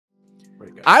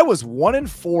I was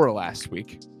 1-4 last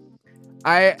week.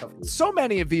 So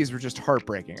many of these were just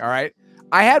heartbreaking. All right.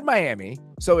 I had Miami.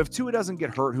 So if Tua doesn't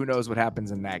get hurt, who knows what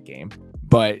happens in that game?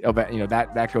 But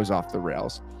that goes off the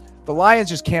rails. The Lions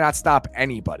just cannot stop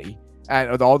anybody. And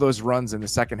with all those runs in the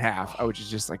second half, which is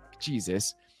just like,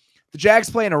 Jesus. The Jags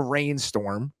play in a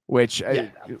rainstorm, which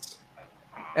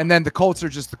and then the Colts are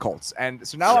just the Colts. And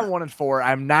so now I'm 1-4.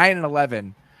 I'm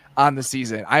 9-11 on the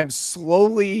season. I am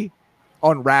slowly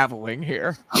unraveling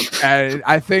here. And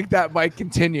I think that might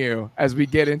continue as we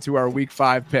get into our week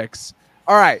 5 picks.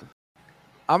 All right.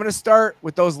 I'm going to start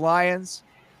with those Lions.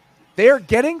 They are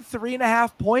getting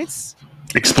 3.5 points.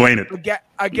 Explain it.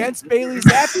 Against Bailey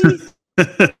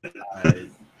Zappi.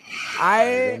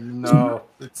 I know.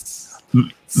 It's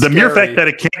the mere fact that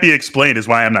it can't be explained is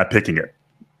why I'm not picking it.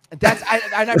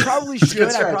 I probably should.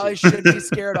 I probably should be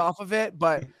scared off of it,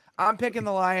 but I'm picking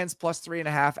the Lions plus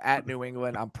 3.5 at New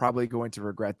England. I'm probably going to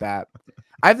regret that.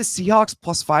 I have the Seahawks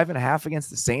plus 5.5 against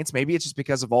the Saints. Maybe it's just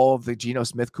because of all of the Geno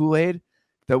Smith Kool-Aid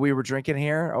that we were drinking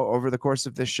here over the course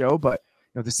of this show. But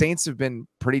the Saints have been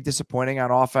pretty disappointing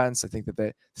on offense. I think that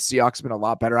the Seahawks have been a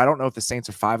lot better. I don't know if the Saints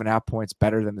are 5.5 points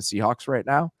better than the Seahawks right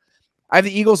now. I have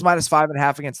the Eagles minus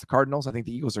 5.5 against the Cardinals. I think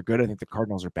the Eagles are good. I think the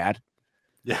Cardinals are bad.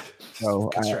 Yeah. So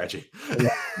good strategy.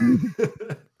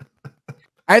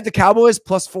 I had the Cowboys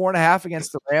plus 4.5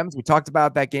 against the Rams. We talked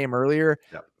about that game earlier.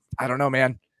 Yep. I don't know,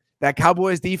 man. That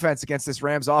Cowboys defense against this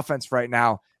Rams offense right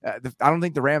now, I don't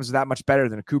think the Rams are that much better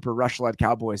than a Cooper Rush-led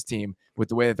Cowboys team with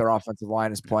the way that their offensive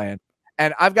line is playing.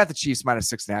 And I've got the Chiefs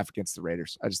minus 6.5 against the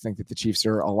Raiders. I just think that the Chiefs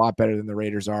are a lot better than the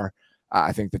Raiders are.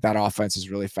 I think that offense has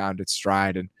really found its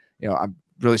stride. And, I'm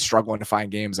really struggling to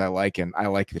find games I like, and I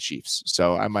like the Chiefs.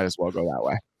 So I might as well go that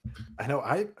way. I know.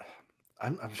 I'm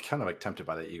kind of like tempted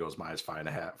by the Eagles minus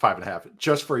 5.5,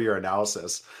 just for your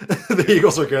analysis. The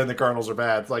Eagles are good and the Cardinals are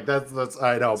bad. It's like that's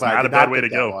I know, it's but not a bad way to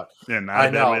go. Yeah, not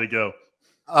a bad way to go.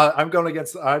 I'm going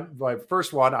against my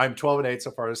first one. I'm 12-8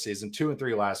 so far this season,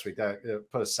 2-3 last week. That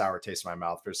put a sour taste in my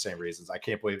mouth for the same reasons. I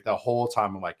can't believe the whole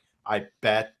time I'm like, I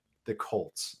bet the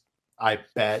Colts. I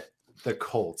bet the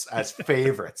Colts as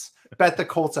favorites. Bet the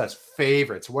Colts as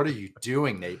favorites. What are you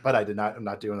doing, Nate? But I'm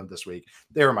not doing them this week.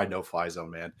 They were my no-fly zone,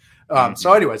 man.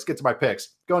 So anyways, get to my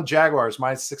picks. Going Jaguars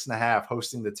minus 6.5,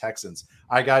 hosting the Texans.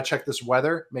 I got to check this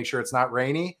weather, make sure it's not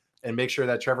rainy, and make sure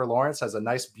that Trevor Lawrence has a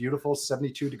nice, beautiful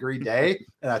 72-degree day,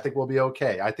 and I think we'll be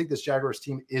okay. I think this Jaguars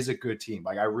team is a good team.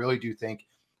 Like, I really do think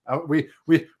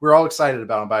we're all excited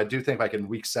about them, but I do think like in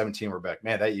week 17, we're back.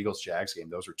 Man, that Eagles-Jags game,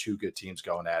 those were two good teams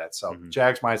going at it. So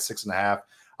Jags minus 6.5.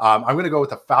 I'm going to go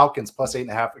with the Falcons plus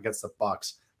 8.5 against the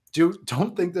Bucs.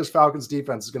 Don't think this Falcons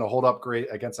defense is going to hold up great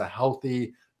against a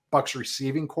healthy Bucs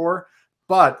receiving core.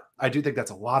 But I do think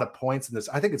that's a lot of points in this.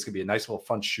 I think it's going to be a nice little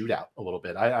fun shootout a little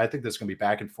bit. I think this is going to be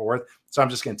back and forth. So I'm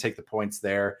just going to take the points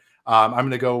there. I'm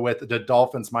going to go with the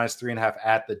Dolphins minus 3.5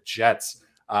 at the Jets.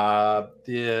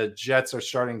 The Jets are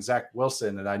starting Zach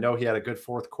Wilson, and I know he had a good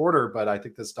fourth quarter, but I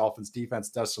think this Dolphins defense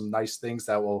does some nice things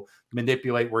that will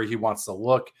manipulate where he wants to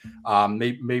look.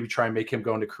 Maybe try and make him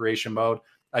go into creation mode.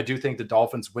 I do think the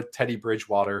Dolphins with Teddy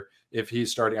Bridgewater, if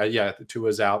he's starting,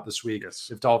 Tua's out this week. Yes.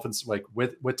 If Dolphins like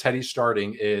with Teddy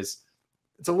starting it's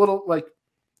a little like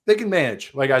they can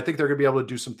manage. Like I think they're gonna be able to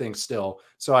do some things still.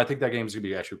 So I think that game is gonna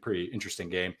be actually a pretty interesting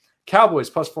game. Cowboys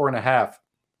plus 4.5.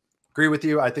 Agree with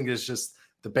you. I think it's just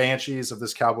the Banshees of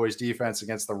this Cowboys defense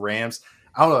against the Rams.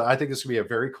 I don't know. I think this will be a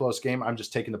very close game. I'm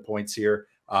just taking the points here.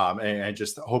 And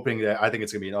just hoping that I think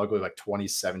it's going to be an ugly, like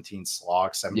 2017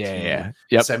 slog,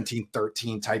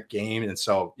 17-13 type game. And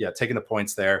so, taking the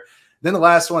points there. Then the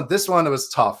last one, this one, it was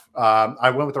tough. I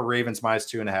went with the Ravens minus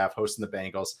 2.5 hosting the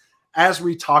Bengals. As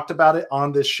we talked about it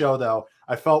on this show, though,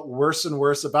 I felt worse and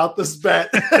worse about this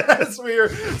bet.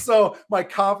 So my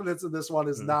confidence in this one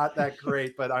is not that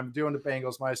great, but I'm doing the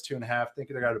Bengals minus 2.5,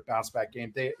 thinking they're going to bounce back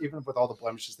game. Even with all the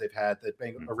blemishes they've had, the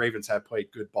Ravens have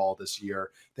played good ball this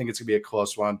year. I think it's going to be a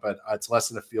close one, but it's less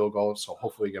than a field goal, so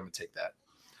hopefully you're going to take that.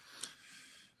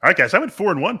 All right, guys, I went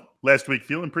 4-1 last week,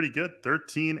 feeling pretty good,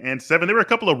 13-7. There were a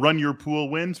couple of run your pool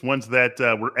wins, ones that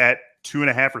were at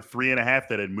 2.5 or 3.5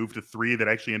 that had moved to 3 that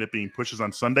actually ended up being pushes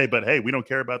on Sunday. But hey, we don't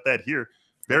care about that here.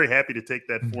 Very happy to take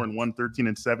that 4-1,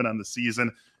 13-7 on the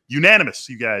season. Unanimous,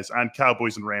 you guys, on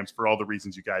Cowboys and Rams for all the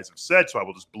reasons you guys have said. So I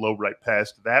will just blow right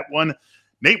past that one.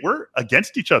 Nate, we're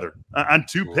against each other on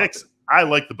two picks. I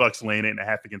like the Bucs laying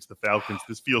 8.5 against the Falcons.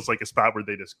 This feels like a spot where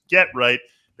they just get right.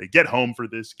 They get home for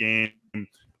this game.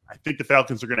 I think the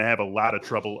Falcons are going to have a lot of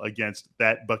trouble against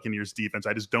that Buccaneers defense.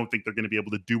 I just don't think they're going to be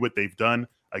able to do what they've done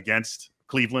against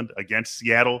Cleveland, against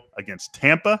Seattle, against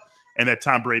Tampa. and that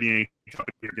Tom Brady ain't going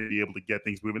to be able to get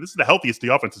things moving. This is the healthiest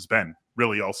the offense has been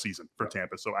really all season for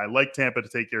Tampa. So I like Tampa to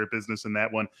take care of business in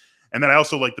that one. And then I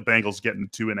also like the Bengals getting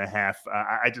 2.5.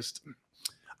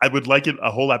 I would like it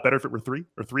a whole lot better if it were 3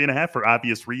 or 3.5 for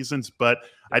obvious reasons. But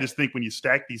I just think when you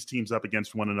stack these teams up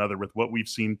against one another with what we've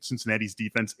seen Cincinnati's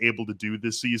defense able to do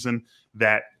this season,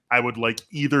 that I would like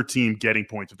either team getting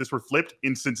points. If this were flipped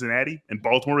in Cincinnati and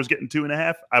Baltimore was getting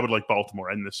 2.5, I would like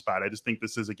Baltimore in this spot. I just think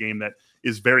this is a game that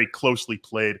is very closely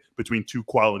played between two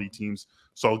quality teams.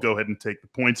 So I'll go ahead and take the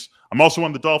points. I'm also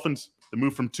on the Dolphins. The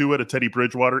move from Tua to Teddy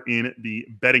Bridgewater in the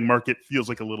betting market feels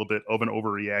like a little bit of an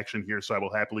overreaction here, so I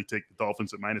will happily take the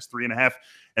Dolphins at -3.5.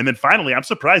 And then finally, I'm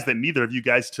surprised that neither of you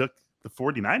guys took the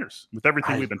 49ers with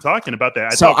everything we've been talking about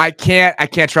that. I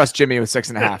can't trust Jimmy with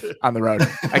 6.5 on the road.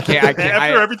 I can't.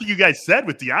 After everything you guys said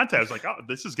with Deontay, I was like, oh,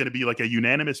 this is going to be like a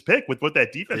unanimous pick with what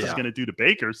that defense is going to do to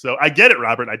Baker. So I get it,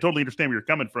 Robert. I totally understand where you're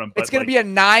coming from. But it's going to be a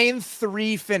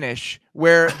 9-3 finish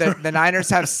where the Niners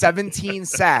have 17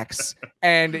 sacks,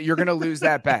 and you're going to lose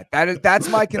that bet. That's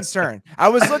my concern. I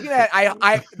was looking at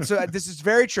so this is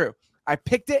very true. I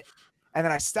picked it. And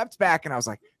then I stepped back and I was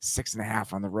like,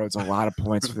 6.5 on the road's a lot of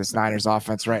points for this Niners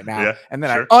offense right now. Yeah, and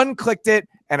then I unclicked it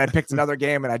and I picked another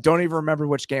game, and I don't even remember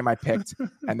which game I picked.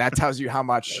 And that tells you how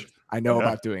much I know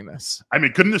about doing this. I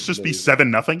mean, couldn't this just be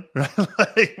 7-0?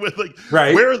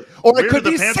 Right. Or it could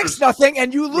be 6-0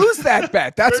 and you lose that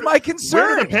bet. That's my concern.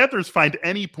 Where do the Panthers find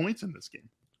any points in this game?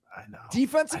 I know.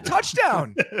 Defensive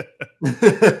touchdown.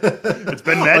 It's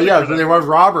been magic. Yeah, they want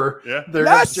robber. Yeah.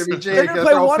 They're Jimmy J. They're going to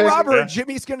play one robber. Yeah.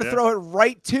 Jimmy's going to throw it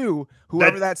right to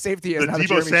whoever that safety is. The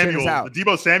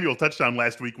Deebo Samuel touchdown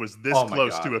last week was this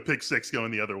close to a pick six going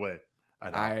the other way.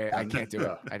 I can't do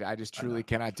it. I just truly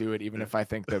cannot do it, even if I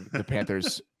think the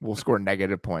Panthers will score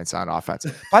negative points on offense.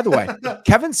 By the way,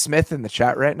 Kevin Smith in the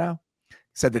chat right now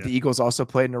said that the Eagles also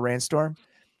played in a rainstorm.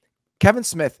 Kevin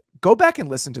Smith, go back and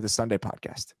listen to the Sunday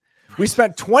podcast. We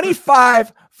spent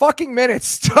 25 fucking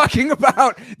minutes talking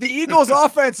about the Eagles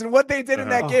offense and what they did in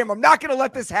that game. I'm not going to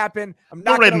let this happen. I'm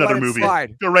not going to let it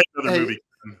slide. Go write another movie.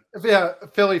 Yeah,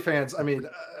 Philly fans, I mean,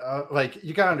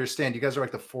 you got to understand, you guys are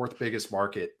like the 4th biggest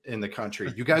market in the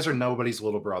country. You guys are nobody's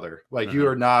little brother. You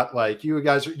are not you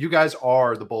guys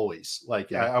are the bullies.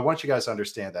 I want you guys to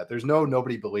understand that. There's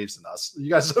nobody believes in us.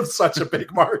 You guys have such a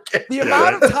big market. The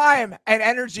amount of time and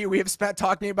energy we have spent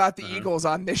talking about the Eagles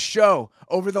on this show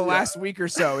over the last week or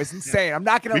so is insane. I'm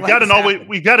not going to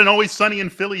we got an Always Sunny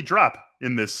in Philly drop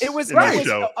in this show. It was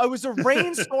a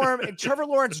rainstorm, and Trevor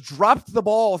Lawrence dropped the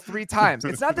ball 3 times.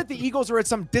 It's not that the Eagles were at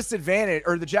some disadvantage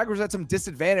or the Jaguars were at some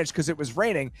disadvantage because it was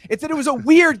raining. It's that it was a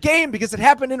weird game because it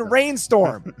happened in a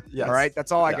rainstorm. Yes. All right,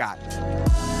 that's all I got.